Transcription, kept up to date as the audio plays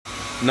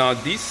Now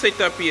this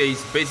setup here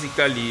is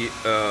basically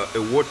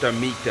a water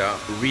meter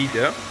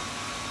reader.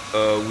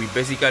 We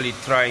basically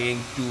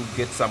trying to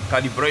get some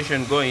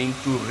calibration going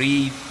to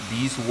read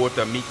this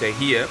water meter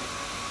here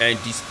and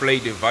display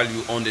the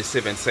value on the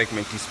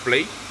 7-segment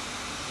display.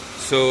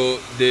 So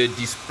the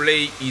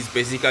display is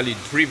basically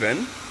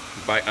driven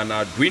by an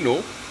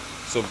Arduino.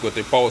 So we've got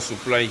a power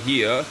supply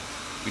here,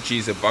 which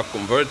is a buck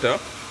converter,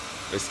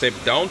 a step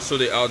down. So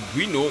the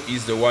Arduino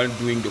is the one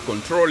doing the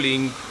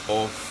controlling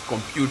of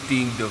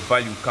computing the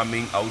value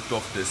coming out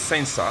of the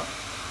sensor.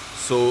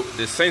 So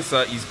the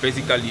sensor is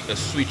basically a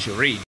switch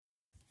read.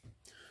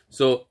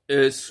 So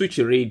a switch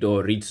read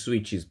or read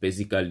switch is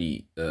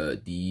basically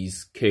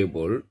this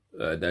cable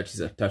that is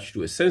attached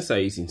to a sensor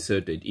is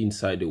inserted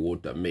inside the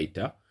water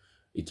meter.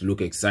 It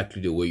looks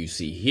exactly the way you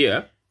see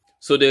here.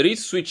 So the read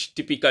switch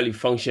typically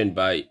functions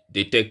by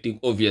detecting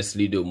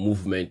obviously the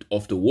movement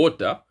of the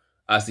water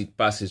as it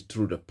passes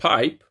through the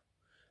pipe,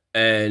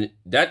 and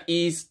that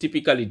is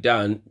typically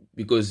done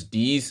because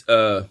these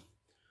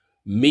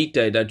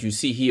meter that you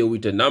see here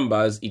with the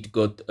numbers, it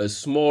got a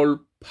small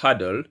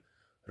paddle,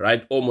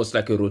 right, almost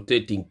like a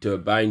rotating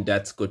turbine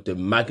that's got a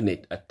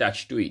magnet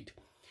attached to it,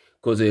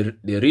 because the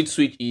read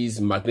switch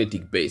is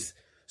magnetic based.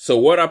 So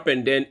what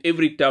happened then,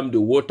 every time the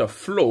water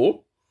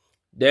flow,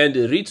 then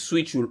the read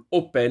switch will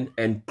open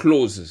and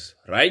closes,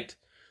 right?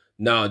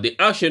 Now, the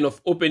action of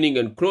opening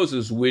and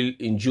closes will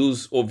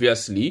induce,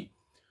 obviously,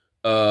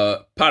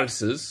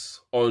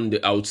 pulses on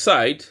the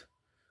outside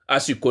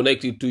as you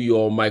connect it to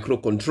your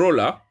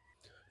microcontroller.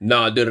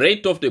 Now, the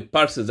rate of the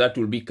pulses that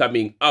will be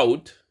coming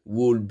out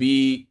will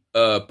be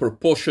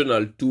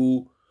proportional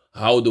to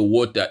how the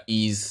water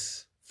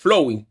is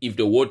flowing. If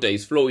the water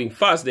is flowing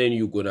fast, then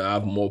you're going to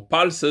have more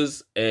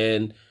pulses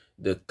and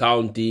the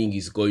counting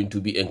is going to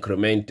be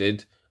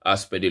incremented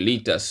as per the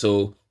liter.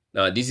 So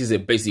now this is a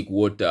basic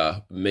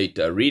water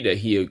meter reader.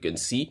 Here you can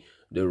see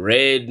the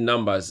red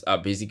numbers are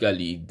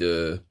basically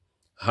the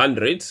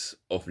hundreds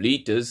of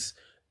liters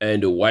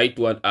and the white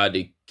one are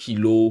the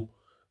kilo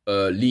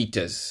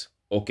liters.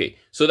 Okay,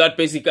 so that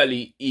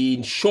basically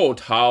in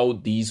short how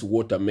these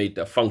water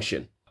meter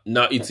function.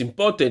 Now it's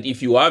important,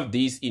 if you have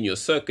this in your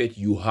circuit,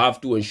 you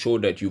have to ensure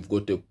that you've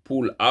got a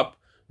pull up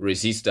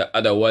resistor,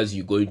 otherwise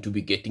you're going to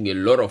be getting a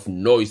lot of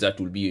noise that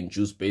will be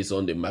induced based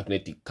on the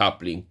magnetic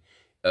coupling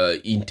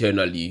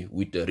internally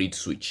with the read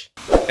switch.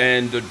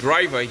 And the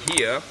driver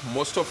here,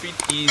 most of it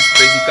is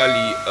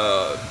basically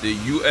the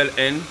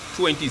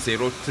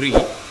ULN2003,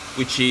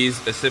 which is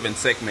a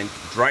 7-segment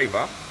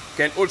driver.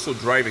 Can also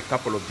drive a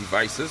couple of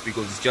devices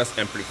because it's just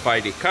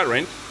amplify the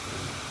current,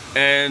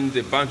 and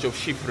a bunch of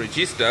shift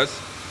registers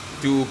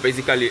to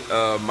basically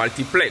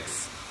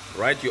multiplex,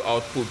 right, your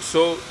output.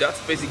 So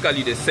that's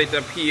basically the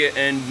setup here,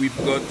 and we've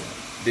got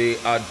the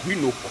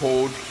Arduino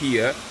code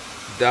here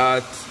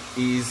that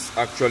is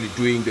actually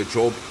doing the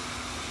job.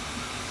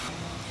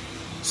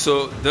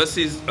 So this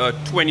is a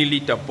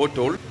 20-liter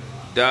bottle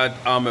that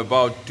I'm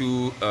about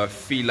to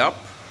fill up,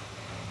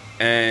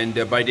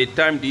 and by the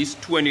time this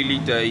 20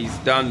 liter is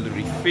done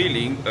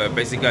refilling,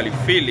 basically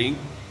filling,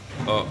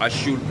 I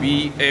should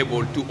be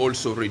able to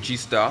also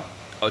register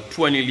a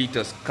 20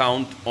 liters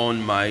count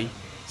on my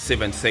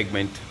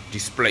 7-segment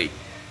display.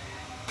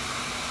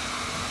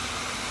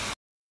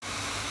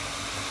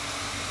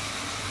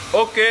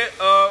 Okay,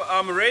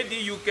 I'm ready.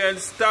 You can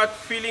start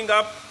filling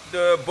up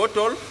the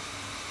bottle.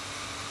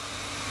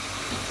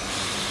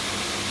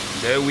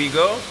 There we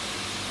go.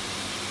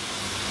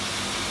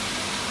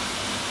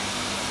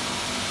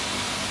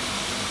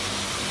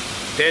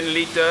 $10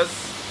 liters.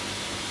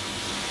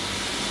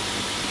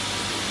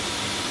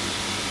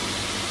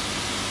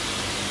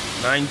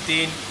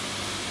 $19,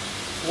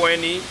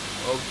 $20.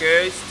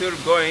 Okay, still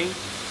going.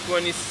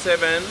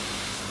 $27.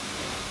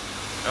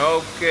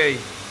 Okay.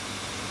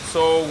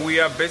 So we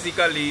are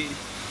basically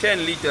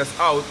 10 liters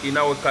out in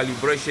our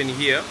calibration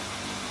here.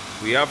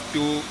 We have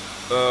to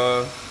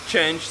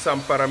change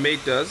some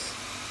parameters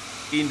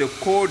in the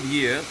code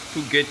here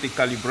to get the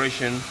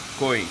calibration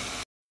going.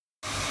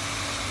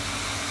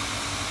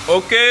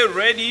 Okay,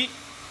 ready.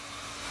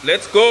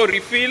 Let's go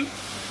refill.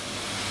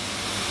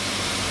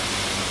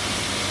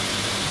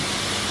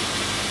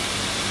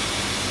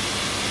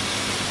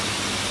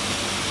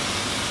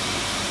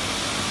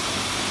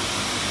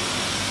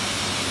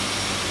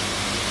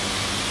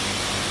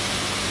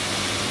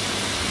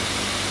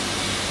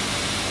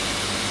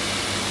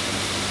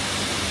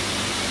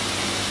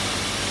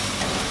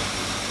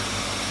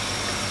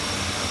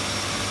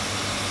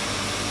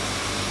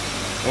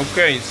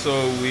 Okay, so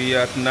we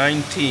are at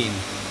 19.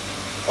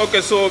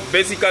 Okay, so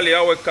basically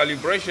our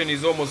calibration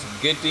is almost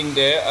getting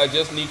there. I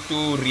just need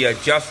to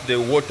readjust the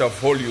water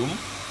volume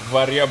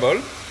variable.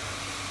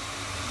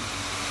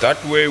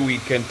 That way we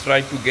can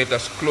try to get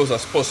as close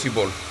as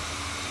possible.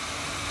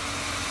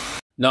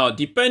 Now,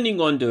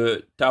 depending on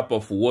the type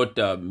of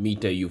water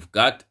meter you've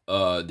got,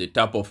 the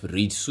type of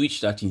read switch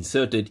that's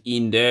inserted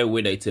in there,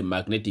 whether it's a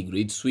magnetic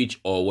read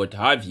switch or what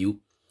have you.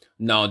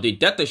 Now, the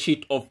data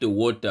sheet of the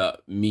water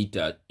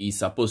meter is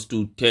supposed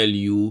to tell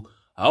you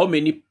how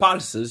many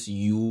pulses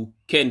you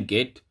can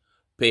get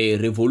per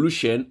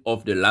revolution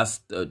of the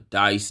last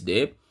dice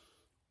there,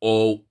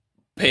 or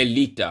per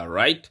liter,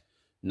 right?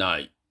 Now,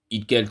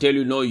 it can tell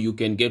you, no, you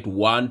can get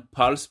 1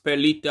 pulse per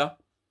liter,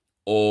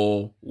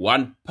 or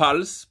 1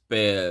 pulse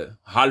per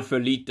half a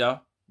liter,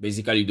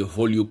 basically the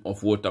volume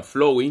of water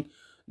flowing.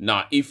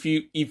 Now, if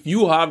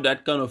you have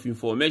that kind of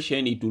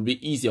information, it will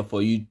be easier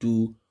for you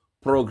to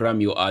program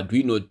your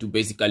Arduino to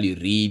basically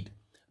read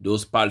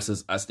those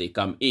pulses as they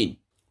come in.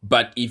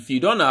 But if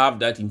you don't have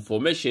that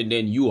information,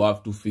 then you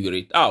have to figure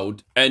it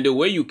out. And the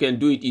way you can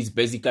do it is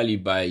basically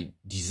by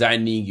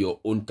designing your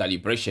own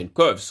calibration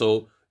curve.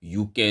 So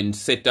you can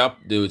set up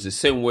the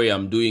same way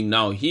I'm doing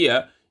now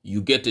here.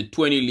 You get a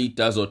 20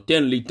 liters or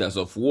 10 liters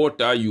of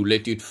water, you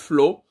let it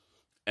flow,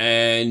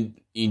 and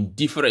in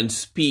different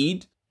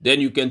speed, then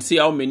you can see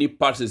how many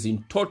pulses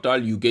in total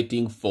you're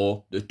getting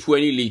for the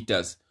 20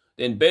 liters.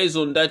 Then based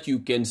on that, you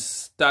can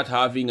start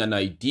having an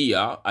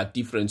idea at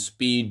different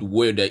speed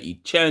whether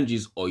it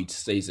changes or it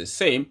stays the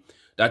same.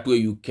 That way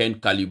you can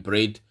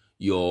calibrate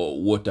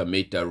your water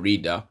meter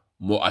reader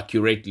more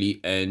accurately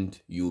and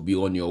you'll be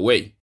on your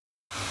way.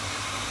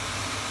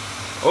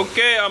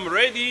 Okay, I'm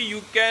ready.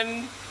 You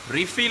can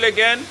refill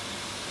again.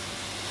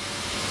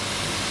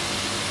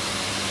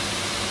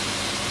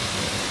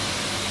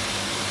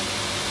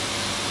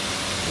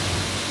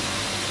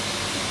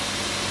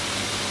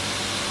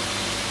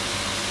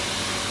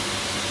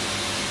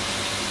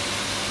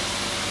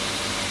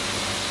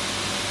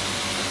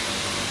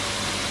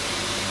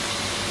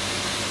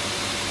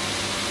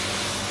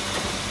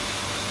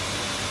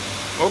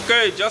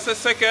 Okay, just a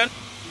second.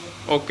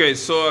 Okay,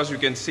 so as you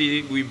can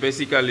see, we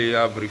basically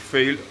have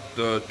refilled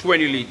the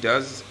 20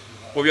 liters.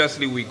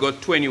 Obviously, we got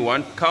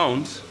 21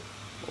 counts.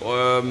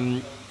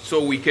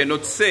 So we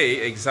cannot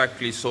say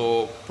exactly,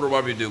 so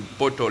probably the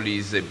bottle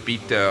is a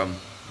bit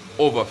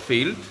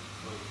overfilled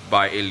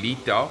by a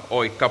liter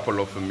or a couple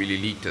of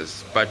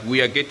milliliters. But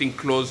we are getting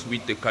close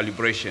with the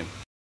calibration.